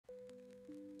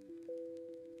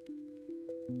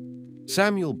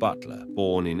Samuel Butler,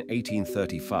 born in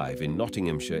 1835 in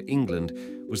Nottinghamshire, England,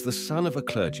 was the son of a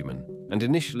clergyman and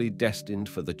initially destined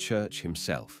for the church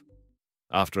himself.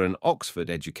 After an Oxford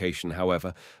education,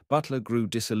 however, Butler grew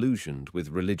disillusioned with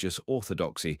religious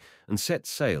orthodoxy and set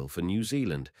sail for New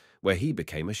Zealand, where he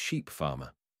became a sheep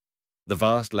farmer. The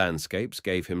vast landscapes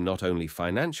gave him not only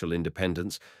financial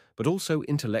independence, but also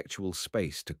intellectual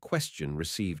space to question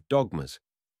received dogmas,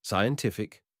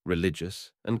 scientific,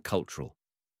 religious, and cultural.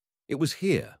 It was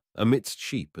here, amidst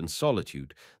sheep and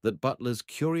solitude, that Butler's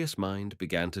curious mind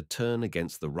began to turn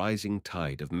against the rising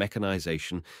tide of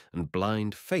mechanization and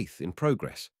blind faith in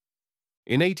progress.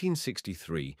 In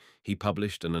 1863, he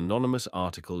published an anonymous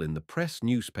article in the press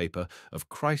newspaper of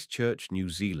Christchurch, New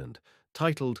Zealand,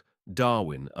 titled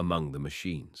Darwin Among the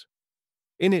Machines.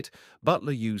 In it,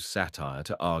 Butler used satire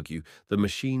to argue the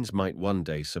machines might one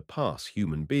day surpass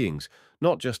human beings,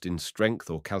 not just in strength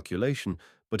or calculation,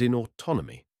 but in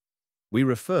autonomy. "We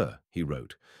refer," he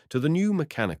wrote, "to the new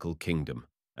mechanical kingdom,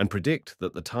 and predict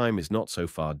that the time is not so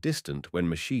far distant when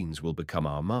machines will become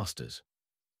our masters."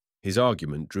 His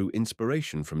argument drew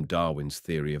inspiration from Darwin's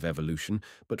theory of evolution,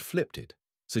 but flipped it,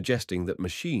 suggesting that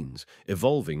machines,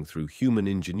 evolving through human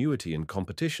ingenuity and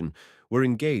competition, were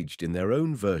engaged in their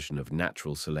own version of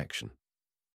natural selection.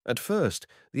 At first,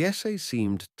 the essay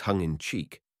seemed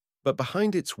tongue-in-cheek, but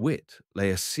behind its wit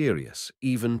lay a serious,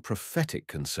 even prophetic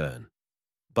concern.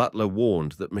 Butler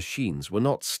warned that machines were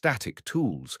not static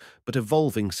tools, but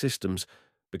evolving systems,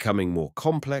 becoming more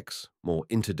complex, more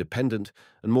interdependent,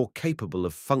 and more capable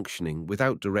of functioning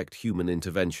without direct human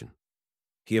intervention.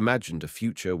 He imagined a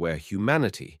future where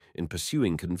humanity, in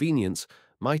pursuing convenience,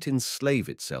 might enslave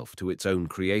itself to its own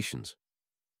creations.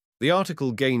 The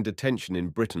article gained attention in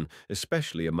Britain,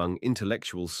 especially among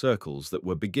intellectual circles that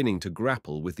were beginning to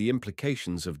grapple with the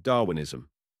implications of Darwinism.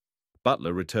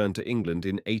 Butler returned to England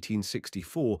in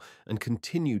 1864 and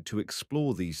continued to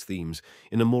explore these themes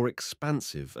in a more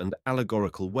expansive and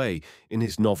allegorical way in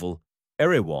his novel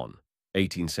Erewhon,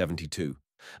 1872,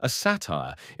 a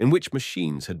satire in which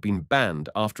machines had been banned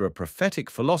after a prophetic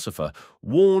philosopher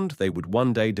warned they would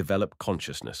one day develop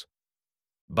consciousness.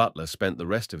 Butler spent the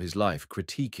rest of his life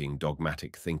critiquing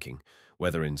dogmatic thinking,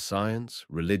 whether in science,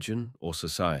 religion, or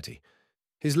society.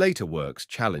 His later works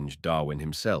challenged Darwin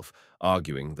himself,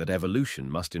 arguing that evolution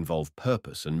must involve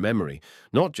purpose and memory,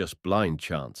 not just blind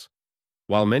chance.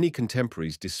 While many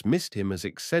contemporaries dismissed him as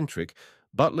eccentric,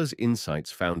 Butler's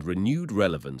insights found renewed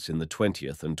relevance in the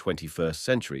 20th and 21st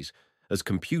centuries, as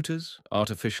computers,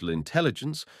 artificial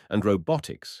intelligence, and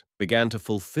robotics began to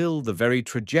fulfill the very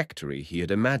trajectory he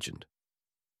had imagined.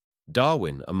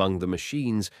 Darwin Among the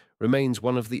Machines remains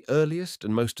one of the earliest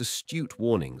and most astute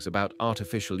warnings about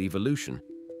artificial evolution.